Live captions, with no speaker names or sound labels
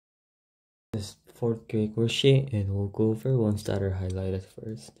This fourth grade worksheet, and we'll go over ones that are highlighted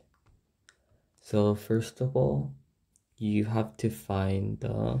first. So first of all, you have to find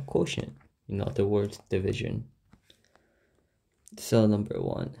the quotient, in other words, division. So number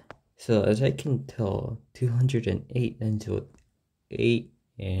one. So as I can tell, 208 ends with 8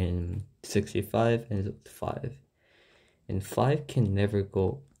 and 65 ends with 5. And 5 can never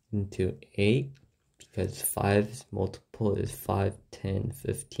go into 8 because 5's multiple is 5, 10,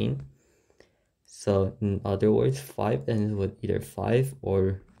 15. So in other words, 5 ends with either 5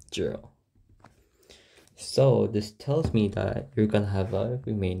 or 0. So this tells me that you're gonna have a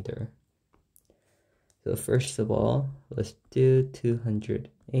remainder. So first of all, let's do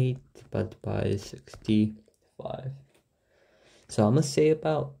 208 divided by 65. So I'm gonna say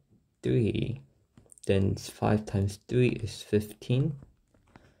about 3. Then 5 times 3 is 15.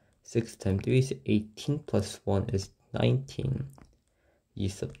 6 times 3 is 18 plus 1 is 19. You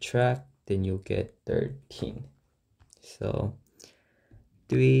subtract, then you'll get 13. So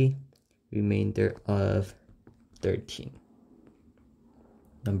 3 remainder of 13.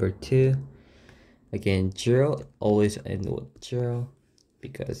 Number 2, again 0 always end with 0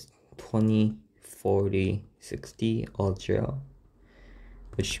 because 20, 40, 60 all 0,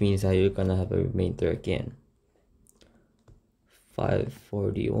 which means that you're gonna have a remainder again.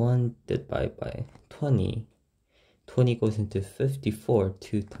 541 divided by 20. 20 goes into 54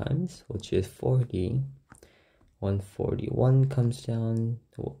 2 times, which is 40. 141 comes down,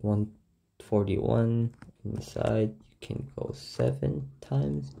 141 inside, you can go 7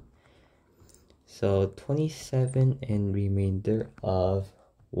 times. So 27 and remainder of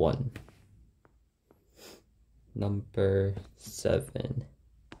 1. Number 7.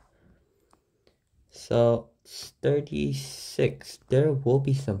 So 36, there will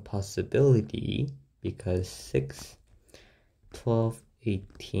be some possibility because 6, 12,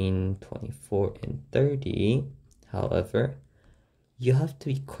 18, 24, and 30. However, you have to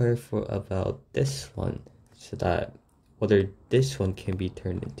be careful about this one so that whether this one can be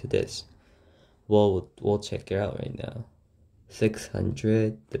turned into this. We'll check it out right now.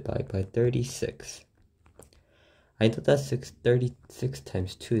 600 divided by 36. I know that 36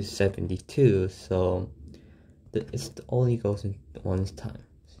 times 2 is 72, so it only goes in one time.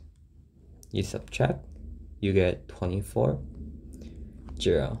 You subtract, you get 24,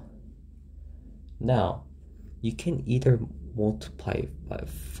 0. Now, you can either multiply by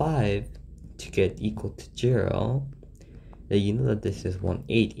 5 to get equal to 0. Then you know that this is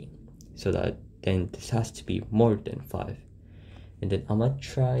 180, so that then this has to be more than 5. And then I'm gonna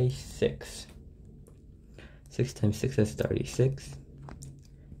try 6. 6 times 6 is 36.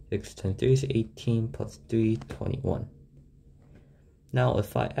 6 times 3 is 18 plus 3, 21. Now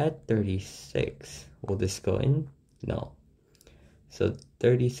if I add 36, will this go in? No. So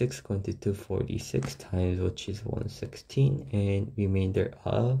 36 going to 246 times, which is 116, and remainder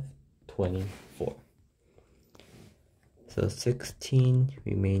of 24. So 16,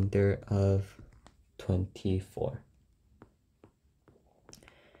 remainder of 24.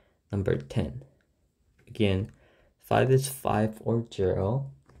 Number 10. Again, 5 is 5 or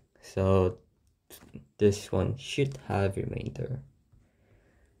 0, so this one should have remainder.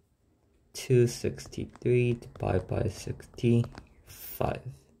 263 divided by 65.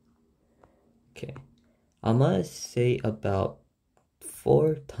 Okay, I'm gonna say about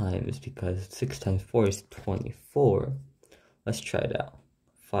 4 times because 6 times 4 is 24. Let's try it out.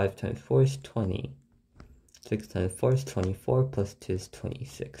 5 times 4 is 20. 6 times 4 is 24 plus 2 is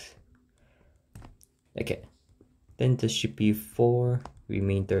 26. Okay, then this should be 4,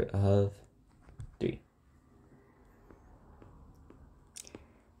 remainder of 3.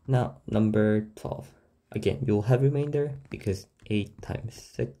 Now, number 12. Again, you'll have remainder because 8 times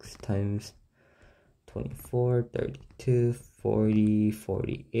 6 times 24, 32, 40,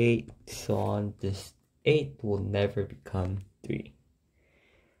 48, so on. This 8 will never become 3.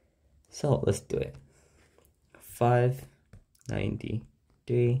 So let's do it.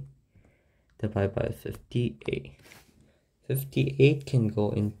 593 divided by 58. 58 can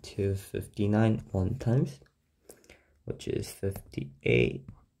go into 59 one times, which is 58.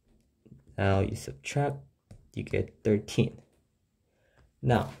 Now you subtract, you get 13.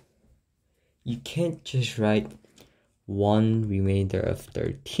 Now, you can't just write 1 remainder of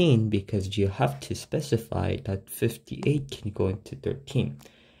 13 because you have to specify that 58 can go into 13.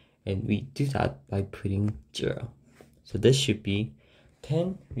 And we do that by putting 0. So this should be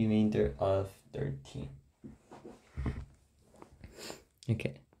 10 remainder of 13.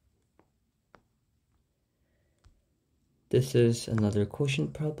 Okay. This is another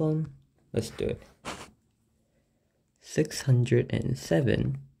quotient problem. Let's do it.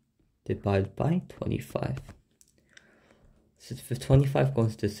 607 divided by 25. So if 25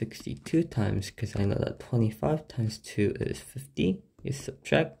 goes to 62 times, because I know that 25 times 2 is 50, you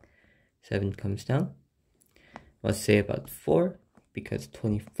subtract, 7 comes down. Let's say about 4, because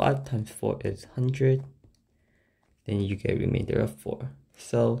 25 times 4 is 100. Then you get a remainder of 4.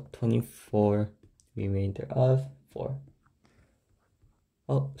 So 24 remainder of 4.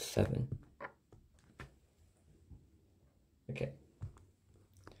 Oh, 7. Okay.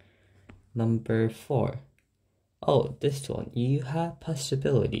 Number 4. Oh, this one, you have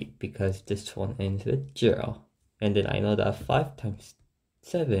possibility because this one ends with 0. And then I know that 5 times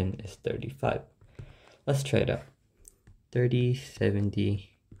 7 is 35. Let's try it out. 30,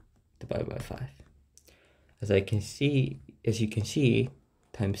 70 divided by 5. As you can see,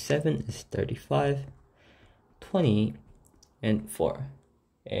 times 7 is 35, 20, and 4.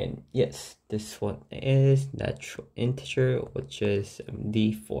 And yes, this one is natural integer, which is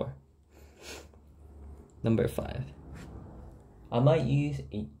 74. Number 5. I might use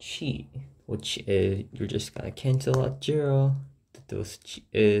a cheat, which is you're just gonna cancel out 0. This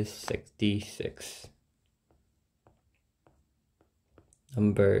is 66.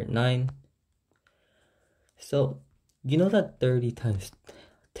 Number 9. So you know that 30 times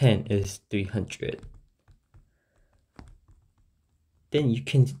 10 is 300. Then you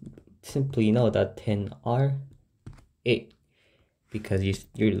can simply know that 10 are 8. Because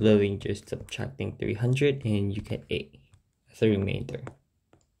you're literally just subtracting 300 and you get 8 as a remainder.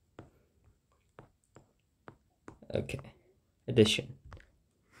 Okay, addition.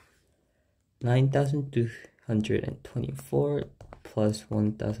 9,224 plus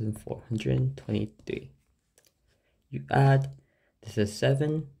 1,423. You add, this is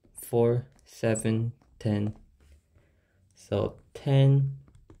 7, 4, 7, 10. So 10,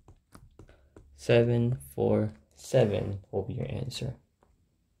 7, 4, 7 will be your answer.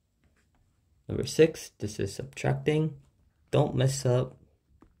 Number 6, this is subtracting. Don't mess up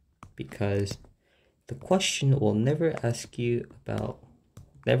because the question will never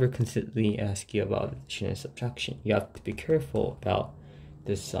consistently ask you about addition and subtraction. You have to be careful about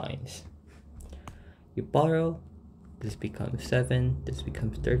the signs. You borrow, this becomes 7, this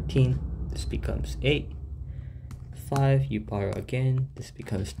becomes 13, this becomes 8. 5, you borrow again, this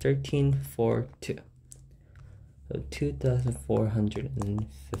becomes 13, 4, 2. So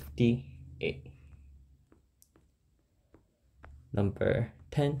 2,458. Number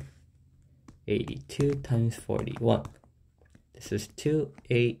 10, 82 times 41. This is 2,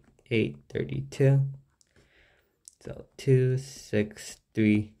 8, 8, 32. So 2, 6,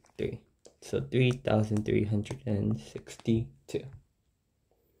 3, 3. So 3,362.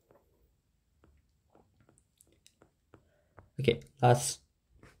 Okay, last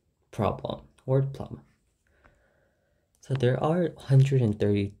problem, word problem. So there are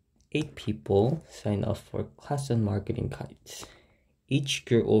 138 people sign up for class on marketing kites. Each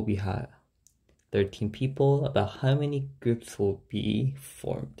group will have 13 people. About how many groups will be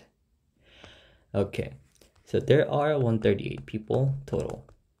formed? Okay, so there are 138 people total.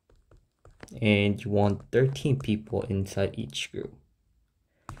 And you want 13 people inside each group.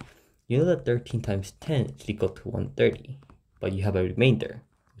 You know that 13 times 10 is equal to 130. But you have a remainder,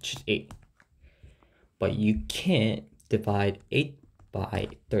 which is 8. But you can't divide 8 by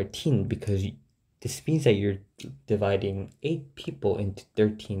 13 because this means that you're dividing 8 people into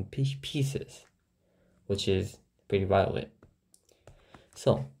 13 pieces, which is pretty violent.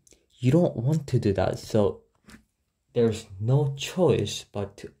 So you don't want to do that. So there's no choice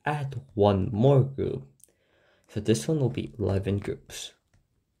but to add one more group. So this one will be 11 groups.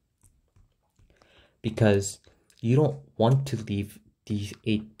 Because you don't want to leave these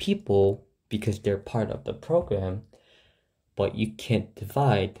 8 people because they're part of the program, but you can't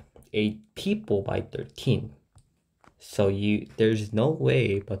divide 8 people by 13. So there's no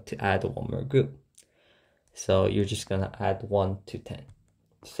way but to add one more group. So you're just gonna add 1 to 10.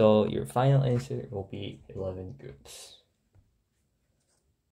 So your final answer will be 11 groups.